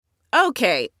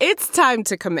Okay, it's time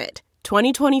to commit.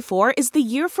 2024 is the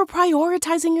year for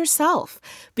prioritizing yourself.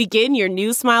 Begin your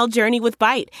new smile journey with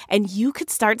Byte, and you could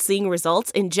start seeing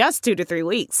results in just 2 to 3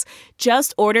 weeks.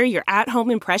 Just order your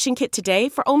at-home impression kit today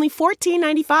for only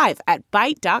 $14.95 at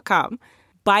Byte.com.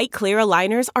 Byte Clear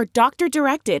aligners are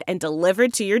doctor-directed and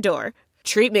delivered to your door.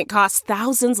 Treatment costs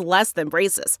thousands less than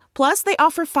braces. Plus, they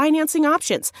offer financing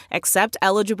options, accept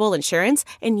eligible insurance,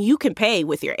 and you can pay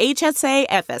with your HSA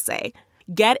FSA.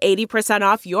 Get 80%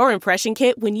 off your impression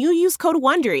kit when you use code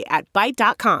WONDERY at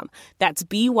Byte.com. That's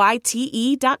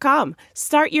BYTE.com.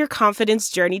 Start your confidence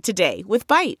journey today with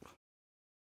Byte.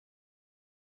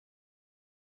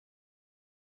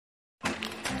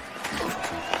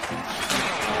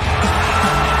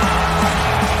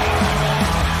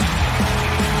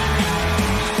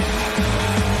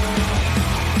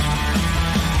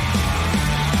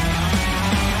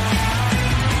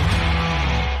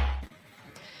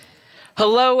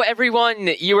 Hello, everyone.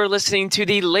 You are listening to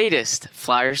the latest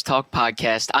Flyers Talk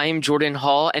podcast. I am Jordan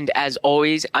Hall, and as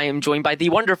always, I am joined by the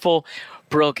wonderful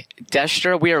Brooke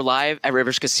Destra. We are live at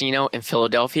Rivers Casino in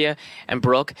Philadelphia. And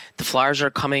Brooke, the Flyers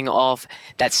are coming off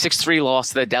that 6-3 loss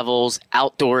to the Devils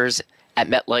outdoors at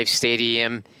MetLife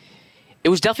Stadium. It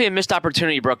was definitely a missed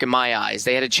opportunity, Brooke, in my eyes.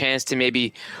 They had a chance to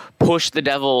maybe push the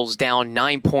Devils down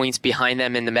 9 points behind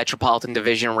them in the Metropolitan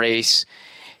Division race.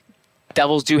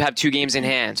 Devils do have 2 games in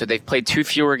hand, so they've played 2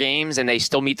 fewer games, and they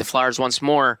still meet the Flyers once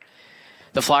more.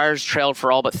 The Flyers trailed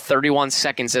for all but 31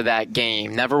 seconds of that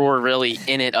game. Never were really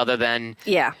in it other than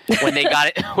when they got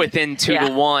it within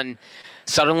 2-1.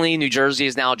 Suddenly, New Jersey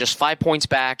is now just 5 points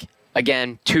back.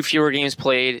 Again, 2 fewer games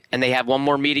played, and they have one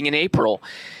more meeting in April.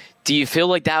 Do you feel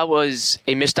like that was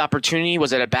a missed opportunity?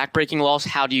 Was it a backbreaking loss?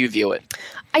 How do you view it?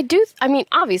 I mean,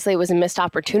 obviously it was a missed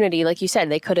opportunity. Like you said,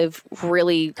 they could have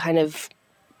really kind of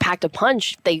packed a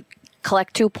punch. They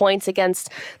collect 2 points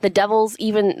against the Devils,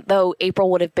 even though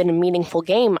April would have been a meaningful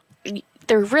game.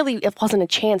 There really wasn't a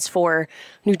chance for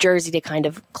New Jersey to kind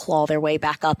of claw their way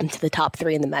back up into the top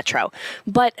 3 in the Metro.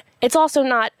 But it's also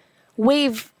not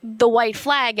wave the white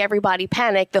flag, everybody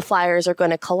panic, the Flyers are going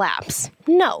to collapse.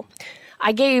 No.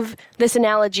 I gave this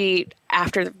analogy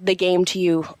after the game to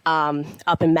you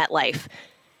up in MetLife.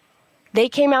 They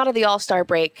came out of the All-Star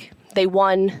break. They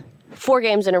won 4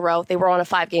 games in a row. They were on a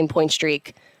 5-game point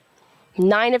streak.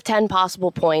 9 of 10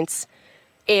 possible points.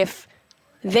 If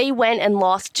they went and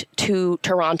lost to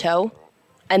Toronto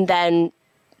and then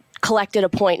collected a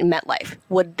point in MetLife,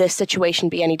 would this situation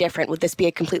be any different? Would this be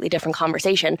a completely different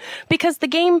conversation? Because the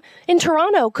game in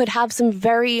Toronto could have some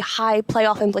very high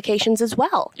playoff implications as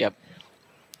well. Yep.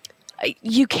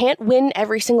 You can't win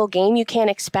every single game. You can't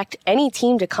expect any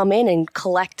team to come in and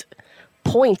collect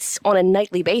points on a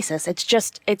nightly basis.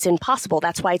 It's impossible.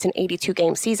 That's why it's an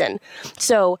 82-game season.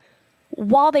 So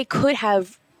while they could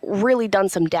have really done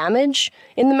some damage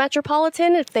in the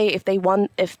Metropolitan if they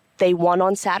won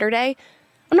on Saturday,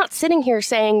 I'm not sitting here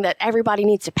saying that everybody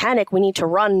needs to panic. We need to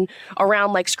run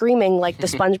around like screaming like the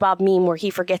SpongeBob meme where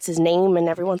he forgets his name and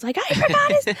everyone's like, I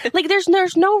forgot his... Like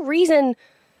there's no reason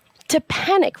to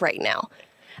panic right now.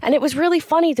 And it was really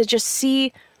funny to just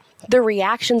see the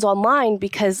reactions online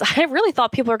because I really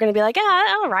thought people were going to be like,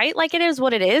 all right, like it is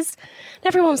what it is. And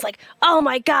everyone was like, oh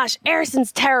my gosh,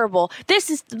 Erson's terrible. This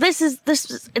is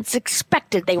it's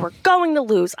expected. They were going to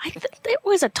lose. It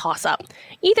was a toss up.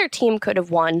 Either team could have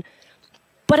won.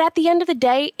 But at the end of the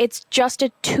day, it's just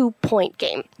a 2-point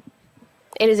game.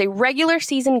 It is a regular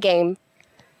season game.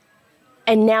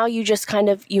 And now you just kind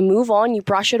of, you move on, you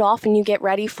brush it off, and you get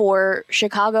ready for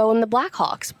Chicago and the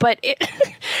Blackhawks. But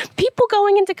people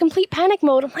going into complete panic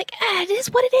mode, I'm like, it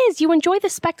is what it is. You enjoy the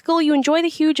spectacle, you enjoy the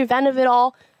huge event of it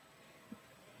all.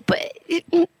 But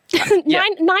 9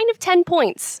 of 10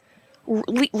 points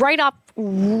right up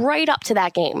to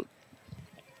that game.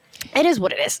 It is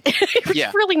what it is.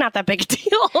 It's really not that big a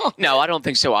deal. No, I don't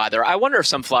think so either. I wonder if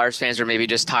some Flyers fans are maybe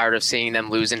just tired of seeing them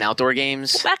lose in outdoor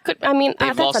games. That could, I mean,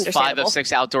 they've that's lost 5 of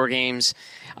 6 outdoor games.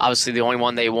 Obviously, the only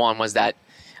one they won was that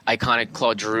iconic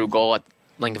Claude Giroux goal at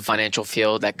Lincoln Financial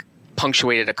Field that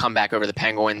punctuated a comeback over the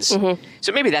Penguins. Mm-hmm.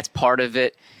 So maybe that's part of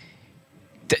it.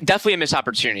 Definitely a missed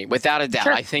opportunity, without a doubt.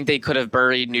 Sure. I think they could have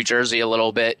buried New Jersey a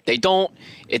little bit. They don't.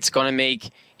 It's going to make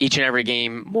each and every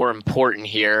game more important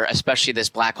here, especially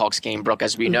this Blackhawks game, Brooke.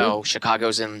 As we know,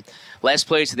 Chicago's in last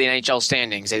place of the NHL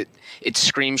standings. It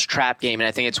screams trap game, and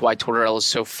I think it's why Tortorella is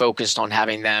so focused on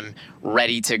having them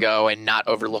ready to go and not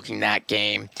overlooking that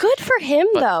game. Good for him,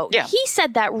 though. Yeah. He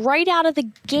said that right out of the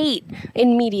gate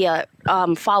in media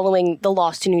following the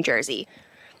loss to New Jersey.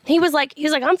 He was like,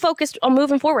 I'm focused on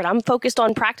moving forward. I'm focused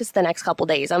on practice the next couple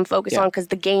days. I'm focused on, because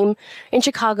the game in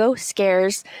Chicago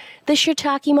scares the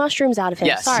shiitake mushrooms out of him.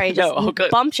 Yes. Sorry,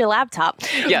 bumped your laptop.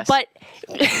 Yes. But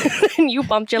you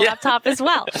bumped your laptop as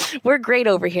well. We're great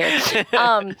over here.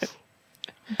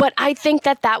 But I think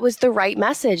that was the right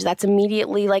message. That's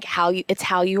immediately like how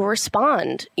you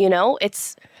respond.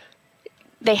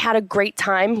 They had a great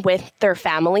time with their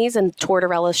families, and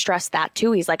Tortorella stressed that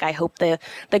too. He's like, I hope the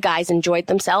guys enjoyed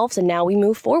themselves, and now we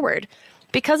move forward.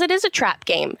 Because it is a trap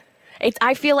game.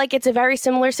 I feel like it's a very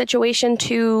similar situation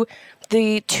to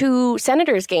the 2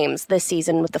 Senators games this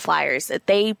season with the Flyers.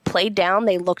 They played down,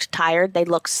 they looked tired, they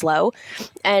looked slow,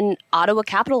 and Ottawa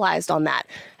capitalized on that.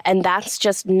 And that's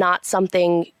just not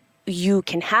something you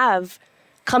can have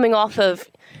coming off of,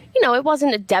 it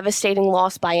wasn't a devastating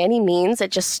loss by any means.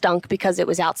 It just stunk because it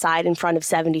was outside in front of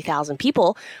 70,000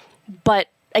 people. But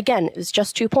again, it was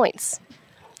just 2 points.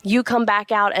 You come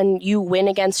back out and you win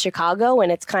against Chicago,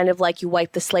 and it's kind of like you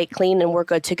wipe the slate clean and we're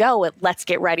good to go. Let's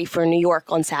get ready for New York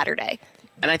on Saturday.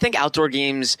 And I think outdoor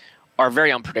games are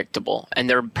very unpredictable, and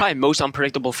they're probably most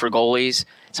unpredictable for goalies.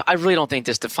 So I really don't think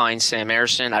this defines Sam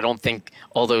Ersson. I don't think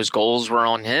all those goals were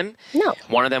on him. No.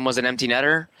 One of them was an empty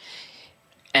netter.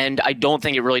 And I don't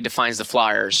think it really defines the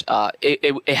Flyers.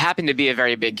 It happened to be a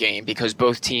very big game because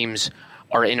both teams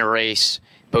are in a race.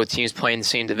 Both teams play in the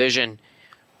same division.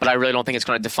 But I really don't think it's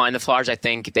going to define the Flyers. I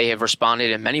think they have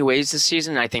responded in many ways this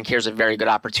season. And I think here's a very good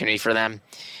opportunity for them.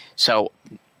 So,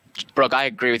 Brooke, I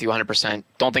agree with you 100%.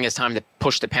 Don't think it's time to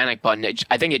push the panic button.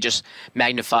 I think it just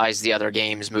magnifies the other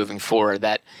games moving forward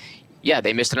that,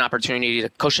 they missed an opportunity to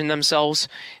cushion themselves.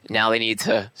 Now they need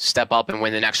to step up and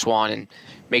win the next one and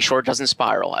make sure it doesn't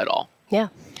spiral at all. Yeah.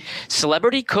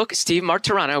 Celebrity cook Steve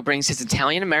Martirano brings his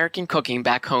Italian-American cooking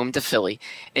back home to Philly.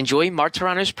 Enjoy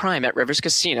Martirano's Prime at Rivers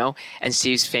Casino and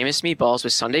Steve's famous meatballs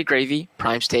with Sunday gravy,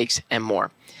 prime steaks, and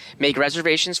more. Make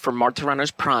reservations for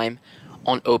Martirano's Prime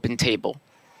on Open Table.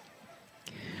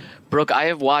 Brooke, I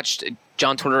have watched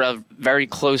John Tortorella very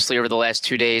closely over the last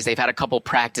 2 days. They've had a couple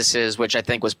practices, which I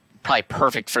think was probably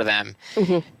perfect for them.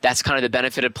 Mm-hmm. That's kind of the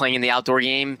benefit of playing in the outdoor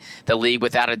game. The league,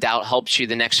 without a doubt, helps you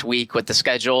the next week with the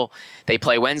schedule. They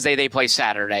play Wednesday, they play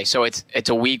Saturday. So it's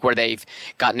a week where they've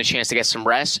gotten a chance to get some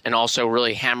rest and also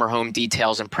really hammer home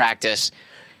details in practice.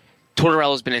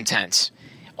 Tortorella's been intense.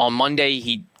 On Monday,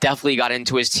 he definitely got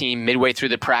into his team midway through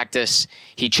the practice.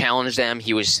 He challenged them.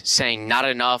 He was saying not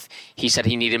enough. He said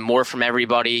he needed more from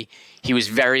everybody. He was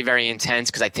very, very intense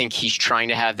because I think he's trying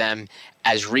to have them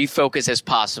as refocused as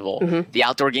possible. Mm-hmm. The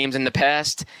outdoor games in the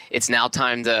past, it's now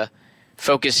time to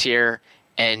focus here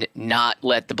and not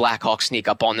let the Blackhawks sneak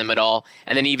up on them at all.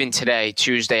 And then even today,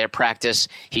 Tuesday at practice,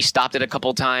 he stopped it a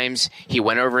couple times. He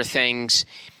went over things,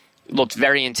 looked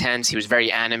very intense. He was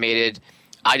very animated.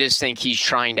 I just think he's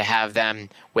trying to have them,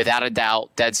 without a doubt,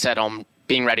 dead set on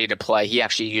being ready to play. He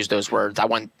actually used those words. I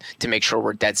want to make sure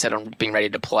we're dead set on being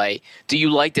ready to play. Do you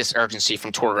like this urgency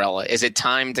from Tortorella? Is it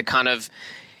time to kind of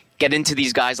get into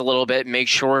these guys a little bit, make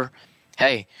sure,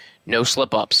 hey, no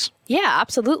slip-ups? Yeah,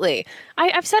 absolutely.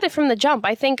 I've said it from the jump.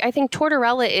 I think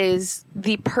Tortorella is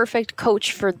the perfect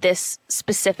coach for this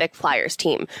specific Flyers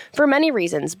team for many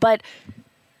reasons, but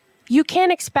you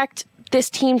can't expect this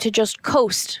team to just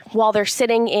coast while they're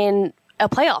sitting in a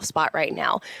playoff spot right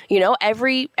now.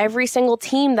 Every single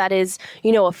team that is,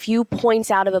 a few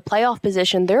points out of a playoff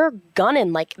position, they're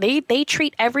gunning. Like they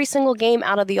treat every single game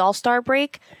out of the All-Star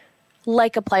break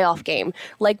like a playoff game,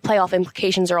 like playoff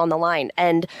implications are on the line.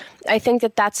 And I think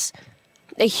that's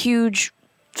a huge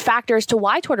factor as to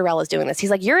why Tortorella is doing this.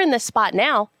 He's like, you're in this spot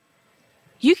now.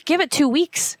 You could give it 2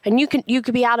 weeks and you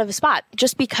could be out of a spot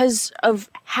just because of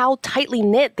how tightly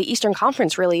knit the Eastern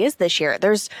Conference really is this year.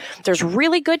 There's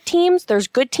really good teams, there's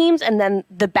good teams, and then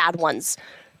the bad ones.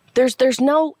 There's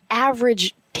no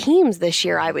average teams this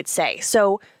year, I would say.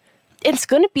 So it's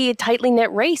going to be a tightly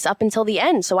knit race up until the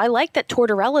end. So I like that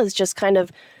Tortorella is just kind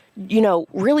of,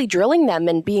 really drilling them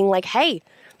and being like, hey,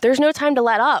 there's no time to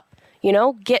let up.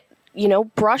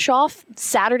 Brush off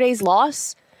Saturday's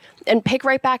loss and pick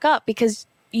right back up, because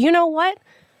you know what?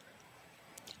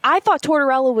 I thought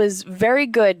Tortorella was very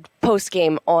good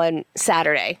post-game on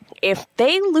Saturday. If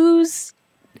they lose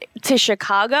to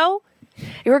Chicago,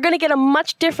 you're going to get a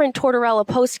much different Tortorella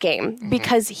post-game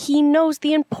because he knows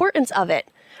the importance of it.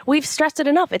 We've stressed it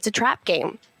enough. It's a trap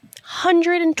game.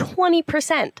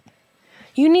 120%.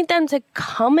 You need them to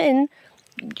come in,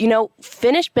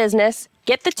 finish business,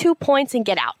 get the 2 points, and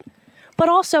get out. But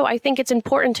also, I think it's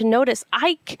important to notice,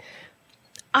 I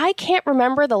can't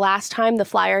remember the last time the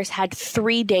Flyers had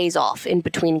 3 days off in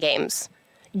between games.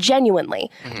 Genuinely.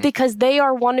 Because they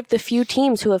are one of the few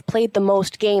teams who have played the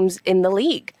most games in the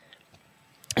league.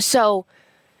 So,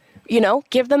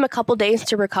 give them a couple days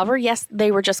to recover. Yes,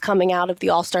 they were just coming out of the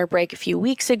All-Star break a few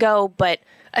weeks ago, but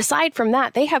aside from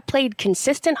that, they have played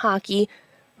consistent hockey,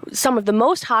 some of the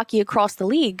most hockey across the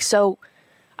league. So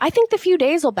I think the few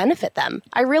days will benefit them.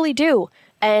 I really do.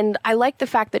 And I like the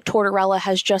fact that Tortorella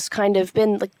has just kind of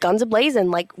been like guns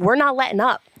a-blazing, like we're not letting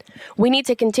up. We need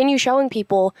to continue showing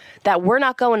people that we're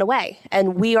not going away,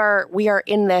 and we are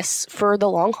in this for the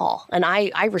long haul. And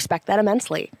I respect that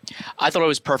immensely. I thought it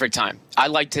was perfect time. I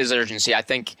liked his urgency. I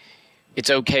think it's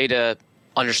okay to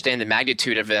understand the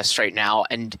magnitude of this right now,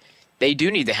 and they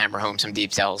do need to hammer home some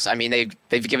details. I mean,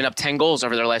 they've given up 10 goals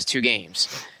over their last 2 games.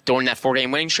 During that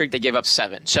 4-game winning streak, they gave up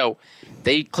 7. So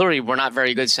they clearly were not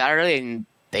very good Saturday, and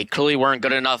they clearly weren't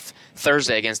good enough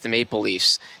Thursday against the Maple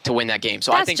Leafs to win that game.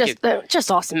 So That's I think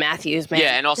just Austin Matthews, man.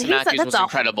 Yeah, and Austin Matthews was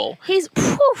incredible. He's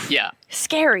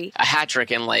scary. A hat trick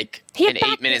in like an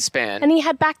 8-minute span. And he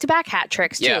had back-to-back hat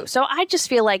tricks, too. Yeah. So I just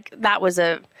feel like that was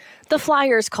the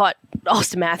Flyers caught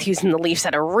Austin Matthews and the Leafs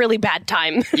at a really bad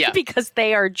time because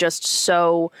they are just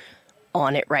so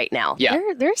on it right now. Yeah.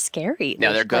 They're scary.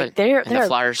 No, they're good. Like, and the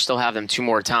Flyers still have them 2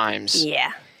 more times.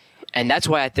 Yeah. And that's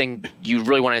why I think you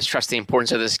really want to stress the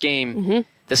importance of this game. Mm-hmm.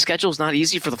 The schedule's not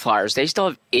easy for the Flyers. They still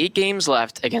have 8 games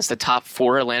left against the top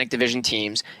 4 Atlantic Division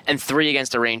teams and 3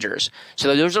 against the Rangers.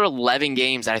 So those are 11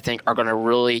 games that I think are going to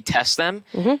really test them.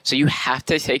 Mm-hmm. So you have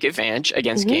to take advantage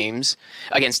against games,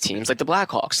 against teams like the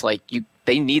Blackhawks.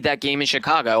 They need that game in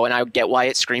Chicago, and I get why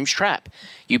it screams trap.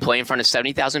 You play in front of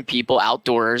 70,000 people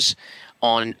outdoors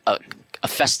on a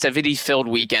festivity-filled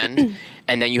weekend,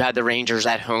 and then you had the Rangers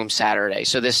at home Saturday.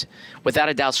 So this, without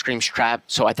a doubt, screams trap.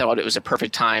 So I thought it was a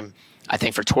perfect time, I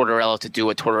think, for Tortorella to do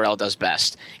what Tortorella does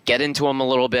best. Get into them a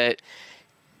little bit.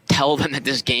 Tell them that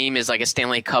this game is like a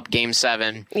Stanley Cup Game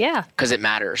 7. Yeah. Because it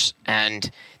matters. And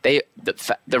the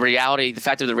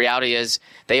fact of the reality is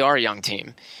they are a young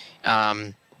team.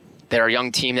 They're a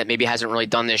young team that maybe hasn't really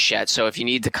done this yet. So if you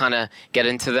need to kind of get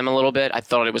into them a little bit, I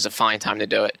thought it was a fine time to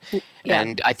do it. Yeah.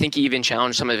 And I think he even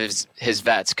challenged some of his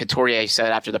vets. Couturier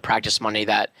said after the practice Monday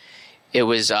that it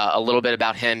was a little bit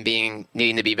about him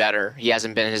needing to be better. He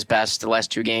hasn't been his best the last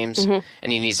 2 games,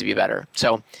 and he needs to be better.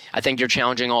 So I think you're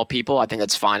challenging all people. I think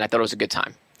that's fine. I thought it was a good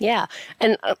time. Yeah,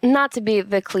 and not to be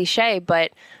the cliche,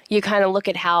 but you kind of look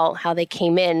at how they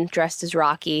came in dressed as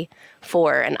Rocky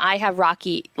and I have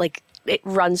Rocky, like, it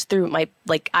runs through my,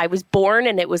 like, I was born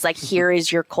and it was like, here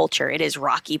is your culture. It is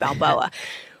Rocky Balboa.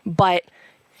 But,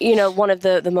 one of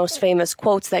the most famous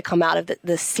quotes that come out of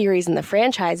the series and the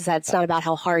franchise is that it's not about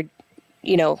how hard,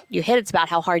 you hit. It's about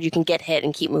how hard you can get hit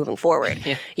and keep moving forward,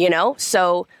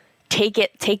 So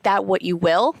take that what you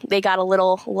will. They got a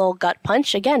little gut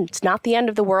punch. Again, it's not the end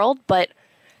of the world, but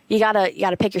you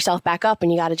gotta pick yourself back up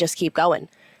and you gotta just keep going.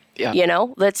 Yeah.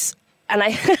 And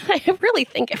I really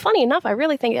think, funny enough, I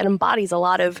really think it embodies a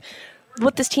lot of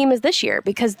what this team is this year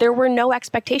because there were no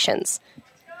expectations.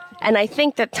 And I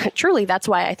think that truly that's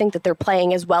why I think that they're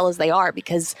playing as well as they are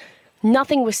because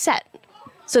nothing was set.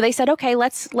 So they said, okay,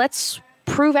 let's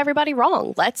prove everybody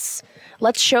wrong. Let's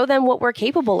show them what we're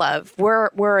capable of.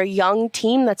 We're a young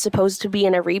team that's supposed to be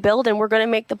in a rebuild and we're going to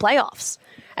make the playoffs.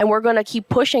 And we're going to keep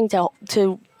pushing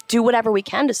to do whatever we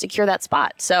can to secure that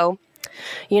spot. So,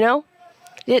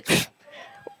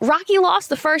 Rocky lost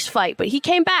the first fight, but he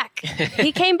came back.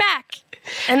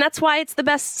 And that's why it's the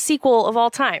best sequel of all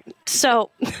time.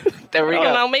 So, there we go. I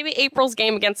don't know, maybe April's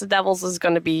game against the Devils is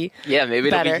going to be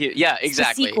maybe better. It'll be Yeah,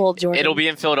 exactly. It's the sequel, Jordan. It'll be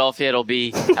in Philadelphia. It'll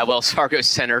be at Wells Fargo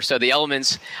Center. So the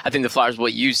elements, I think the Flyers will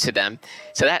use to them.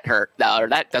 So that hurt. Or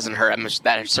that doesn't hurt.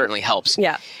 That certainly helps.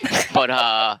 Yeah. But,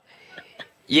 I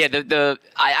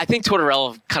think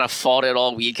Tortorella kind of fought it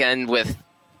all weekend with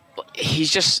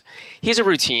he's a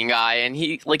routine guy and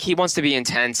he wants to be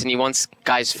intense and he wants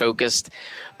guys focused.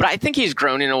 But I think he's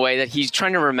grown in a way that he's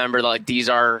trying to remember that these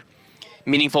are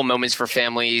meaningful moments for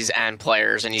families and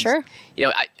players. And he's, sure.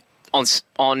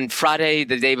 On Friday,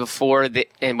 the day before,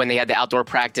 and when they had the outdoor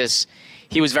practice,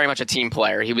 he was very much a team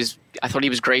player. I thought he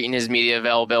was great in his media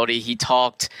availability. He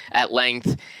talked at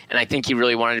length, and I think he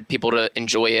really wanted people to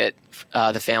enjoy it,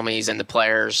 the families and the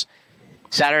players.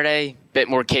 Saturday, bit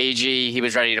more cagey. He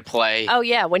was ready to play. Oh,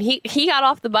 yeah. When he got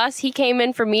off the bus, he came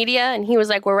in for media, and he was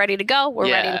like, we're ready to go. We're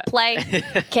ready to play.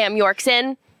 Cam York's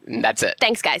in. That's it.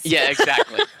 Thanks, guys. Yeah,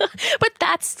 exactly. But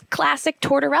that's classic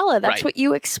Tortorella. That's what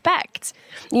you expect.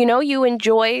 You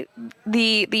enjoy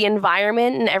the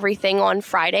environment and everything on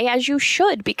Friday, as you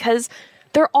should, because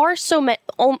there are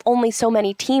only so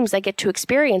many teams that get to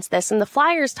experience this. And the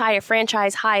Flyers tie a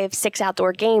franchise high of 6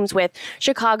 outdoor games with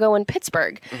Chicago and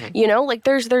Pittsburgh. Mm-hmm.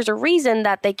 There's a reason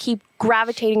that they keep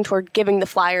gravitating toward giving the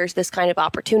Flyers this kind of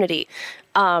opportunity.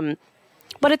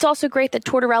 But it's also great that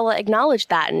Tortorella acknowledged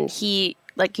that, and he,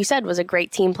 like you said, was a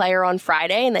great team player on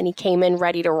Friday, and then he came in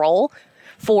ready to roll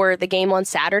for the game on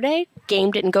Saturday.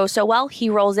 Game didn't go so well. He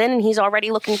rolls in, and he's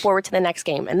already looking forward to the next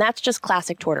game, and that's just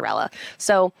classic Tortorella.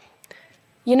 So,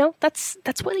 that's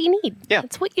what you need. Yeah.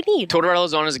 That's what you need.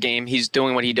 Tortorella's on his game. He's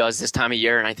doing what he does this time of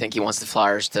year, and I think he wants the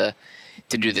Flyers to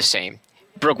do the same.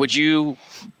 Brooke, would you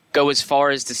go as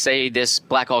far as to say this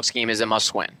Blackhawks game is a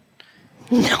must-win?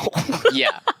 No.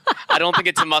 Yeah. I don't think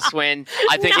it's a must-win.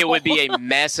 I think it would be a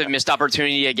massive missed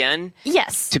opportunity again.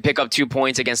 Yes. To pick up 2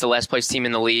 points against the last-place team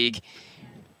in the league.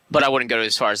 But I wouldn't go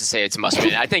as far as to say it's a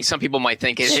must-win. I think some people might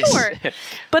think it is. Sure.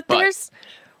 But there's,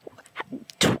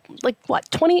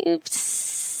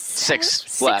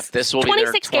 26 left. This will be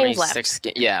their 26 games left.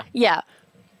 26 Yeah.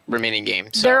 remaining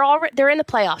games. So. They're in the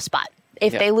playoff spot.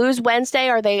 If they lose Wednesday,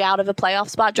 are they out of the playoff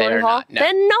spot, Jordan Hall? Not, no.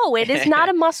 Then no, it is not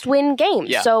a must-win game.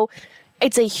 Yeah. So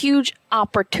it's a huge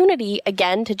opportunity,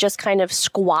 again, to just kind of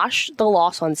squash the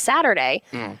loss on Saturday.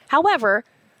 However,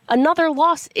 another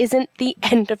loss isn't the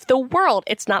end of the world.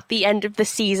 It's not the end of the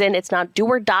season. It's not do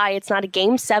or die. It's not a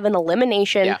Game 7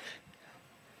 elimination. Yeah.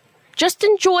 Just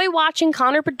enjoy watching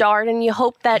Connor Bedard, and you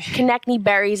hope that Konechny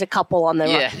buries a couple on the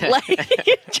run.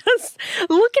 Just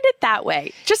look at it that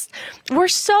way.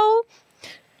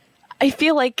 I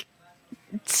feel like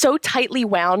so tightly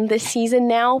wound this season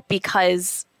now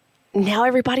because now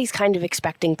everybody's kind of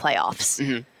expecting playoffs.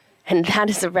 Mm-hmm. And that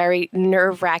is a very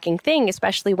nerve-wracking thing,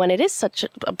 especially when it is such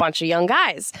a bunch of young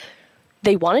guys.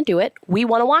 They want to do it. We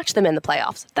want to watch them in the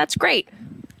playoffs. That's great.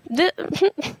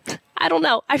 I don't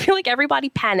know. I feel like everybody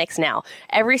panics now.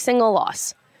 Every single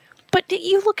loss. But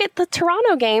you look at the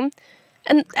Toronto game,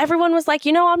 and everyone was like,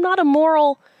 I'm not a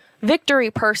moral victory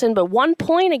person, but 1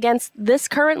 point against this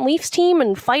current Leafs team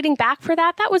and fighting back for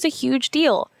that was a huge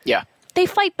deal. Yeah. They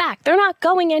fight back. They're not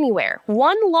going anywhere.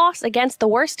 One loss against the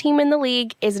worst team in the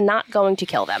league is not going to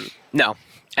kill them. No.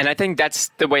 And I think that's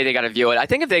the way they got to view it. I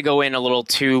think if they go in a little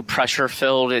too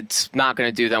pressure-filled, it's not going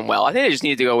to do them well. I think they just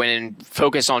need to go in and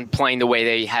focus on playing the way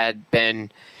they had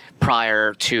been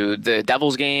prior to the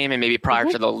Devils game and maybe prior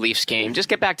to the Leafs game. Just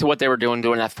get back to what they were doing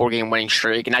during that 4-game winning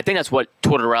streak. And I think that's what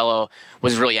Tortorella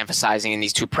was really emphasizing in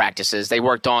these two practices. They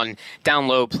worked on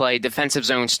down-low play, defensive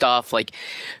zone stuff, like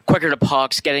quicker to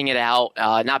pucks, getting it out,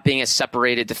 not being as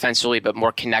separated defensively but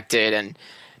more connected. And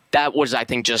that was, I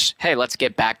think, just, hey, let's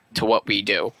get back to what we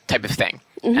do type of thing.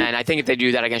 Mm-hmm. And I think if they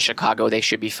do that against Chicago, they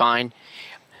should be fine.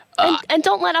 And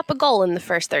don't let up a goal in the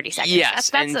first 30 seconds. Yes,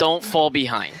 don't fall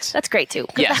behind. That's great, too.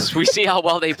 Yes, we see how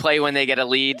well they play when they get a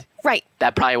lead. Right.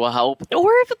 That probably will help.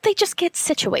 Or if they just get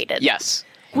situated. Yes.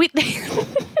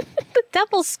 The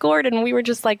Devils scored, and we were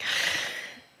just like,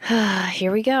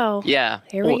 here we go. Yeah.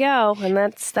 Here we go. And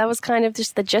that was kind of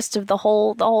just the gist of the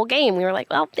whole game. We were like,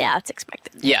 well, yeah, it's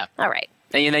expected. Yeah. All right.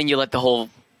 And then you let the whole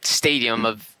stadium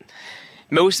of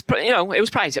most, it was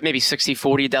probably maybe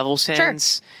 60-40 Devils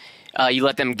fans. Sure. You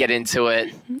let them get into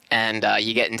it, and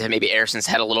you get into maybe Arison's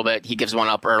head a little bit. He gives one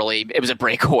up early. It was a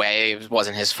breakaway. It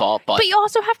wasn't his fault. But you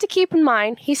also have to keep in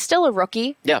mind, he's still a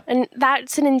rookie. Yeah. And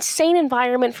that's an insane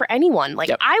environment for anyone. Like,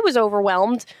 I was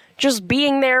overwhelmed just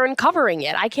being there and covering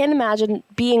it. I can't imagine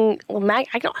being I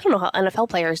don't know how NFL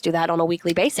players do that on a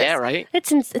weekly basis. Yeah, right.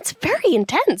 It's very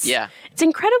intense. Yeah. It's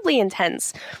incredibly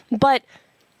intense. But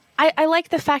I like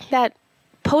the fact that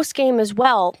post-game as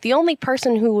well, the only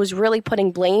person who was really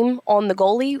putting blame on the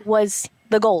goalie was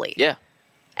the goalie. Yeah.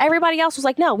 Everybody else was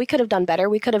like, no, we could have done better.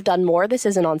 We could have done more. This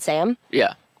isn't on Sam.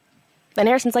 Yeah. And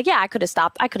Harrison's like, yeah, I could have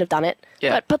stopped. I could have done it.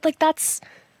 Yeah. But like, that's,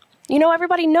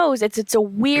 everybody knows it's a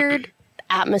weird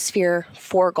atmosphere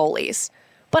for goalies.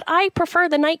 But I prefer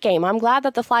the night game. I'm glad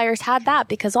that the Flyers had that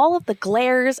because all of the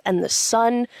glares and the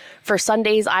sun for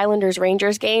Sunday's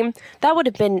Islanders-Rangers game, that would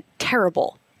have been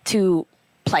terrible to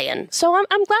play in. So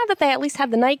I'm glad that they at least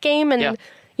had the night game and,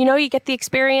 you get the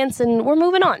experience and we're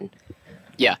moving on.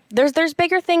 Yeah. There's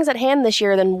bigger things at hand this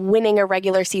year than winning a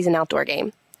regular season outdoor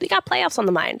game. We got playoffs on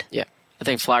the mind. Yeah. I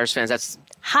think Flyers fans, that's...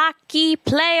 Hockey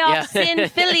playoffs in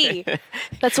Philly.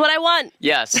 That's what I want.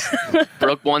 Yes.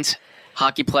 Brooke wants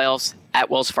hockey playoffs at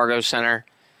Wells Fargo Center.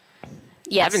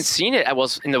 Yes. I haven't seen it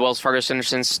in the Wells Fargo Center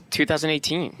since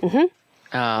 2018.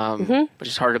 Which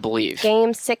is hard to believe.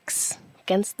 Game 6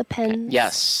 against the Pens.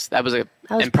 Yes. That was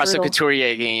impressive brutal.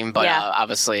 Couturier game, but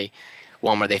obviously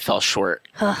one where they fell short.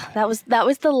 That was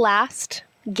the last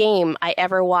game I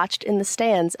ever watched in the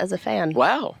stands as a fan.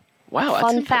 Wow.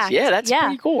 Fun fact. Yeah, that's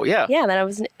pretty cool. Yeah. Yeah, then I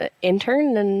was an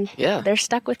intern, and they're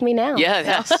stuck with me now. Yeah,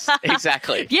 yes,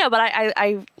 exactly. Yeah, but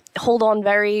I hold on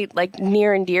very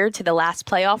near and dear to the last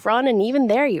playoff run, and even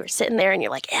there, you were sitting there, and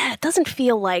you're like, it doesn't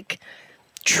feel like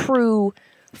true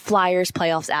Flyers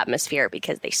playoffs atmosphere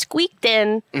because they squeaked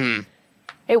in.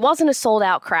 It wasn't a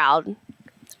sold-out crowd.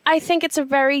 I think it's a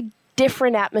very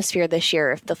different atmosphere this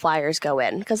year if the Flyers go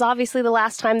in, because obviously the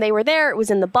last time they were there, it was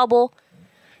in the bubble.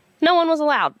 No one was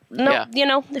allowed. No,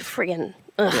 friggin'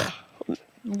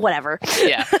 whatever.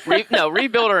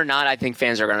 Rebuild or not, I think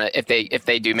fans are gonna, if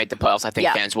they do make the playoffs, I think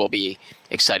fans will be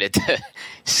excited to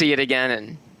see it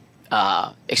again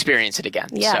and experience it again.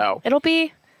 Yeah, so it'll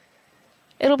be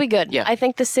good. Yeah. I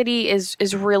think the city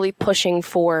is really pushing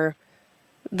for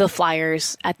the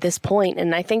Flyers at this point,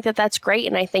 and I think that that's great,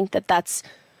 and I think that that's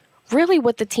really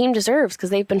what the team deserves,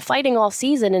 because they've been fighting all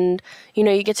season, and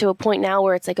you get to a point now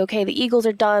where it's like, okay, the Eagles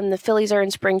are done, the Phillies are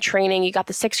in spring training, you got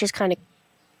the Sixers kind of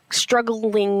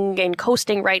struggling and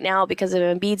coasting right now because of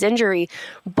Embiid's injury,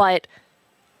 but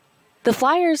the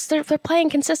Flyers, they're playing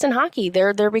consistent hockey.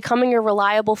 They're becoming a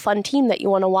reliable, fun team that you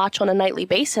want to watch on a nightly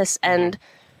basis, and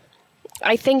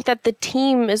I think that the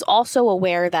team is also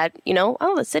aware that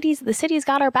the city's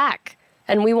got our back,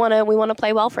 and we want to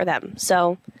play well for them.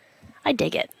 So I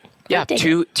dig it. Yeah,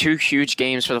 two huge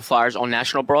games for the Flyers on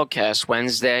national broadcast.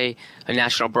 Wednesday, a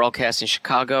national broadcast in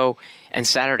Chicago, and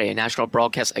Saturday, a national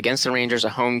broadcast against the Rangers, a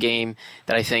home game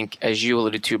that I think, as you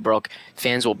alluded to, Brooke,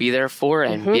 fans will be there for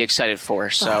and be excited for.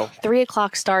 So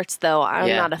 3:00 starts, though. I'm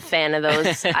not a fan of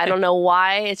those. I don't know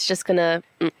why. It's just gonna.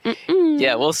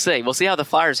 Yeah, we'll see. We'll see how the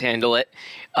Flyers handle it.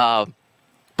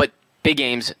 But big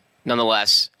games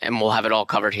nonetheless, and we'll have it all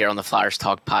covered here on the Flyers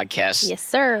Talk podcast. Yes,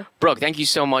 sir. Brooke, thank you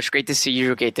so much. Great to see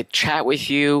you. Great to chat with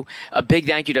you. A big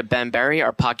thank you to Ben Berry,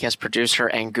 our podcast producer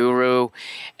and guru.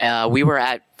 We were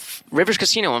at Rivers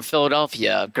Casino in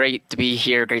Philadelphia. Great to be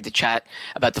here. Great to chat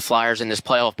about the Flyers and this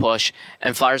playoff push.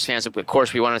 And Flyers fans, of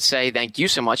course, we want to say thank you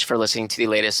so much for listening to the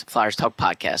latest Flyers Talk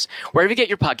podcast. Wherever you get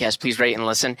your podcast, please rate and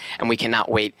listen, and we cannot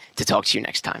wait to talk to you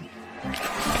next time.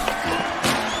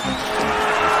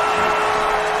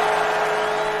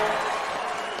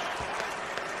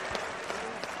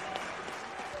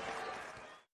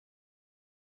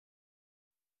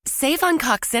 Save on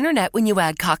Cox Internet when you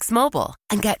add Cox Mobile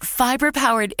and get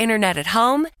fiber-powered internet at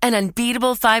home and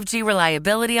unbeatable 5G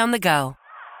reliability on the go.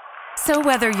 So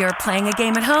whether you're playing a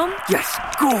game at home, yes,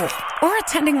 goal, or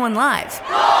attending one live,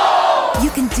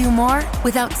 you can do more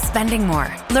without spending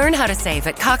more. Learn how to save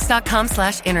at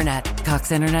cox.com/internet.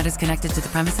 Cox Internet is connected to the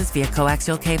premises via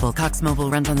coaxial cable. Cox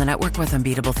Mobile runs on the network with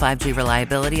unbeatable 5G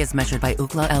reliability as measured by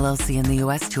Ookla LLC in the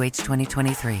U.S. to H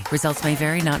 2023. Results may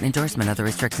vary, not an endorsement. Other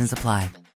restrictions apply.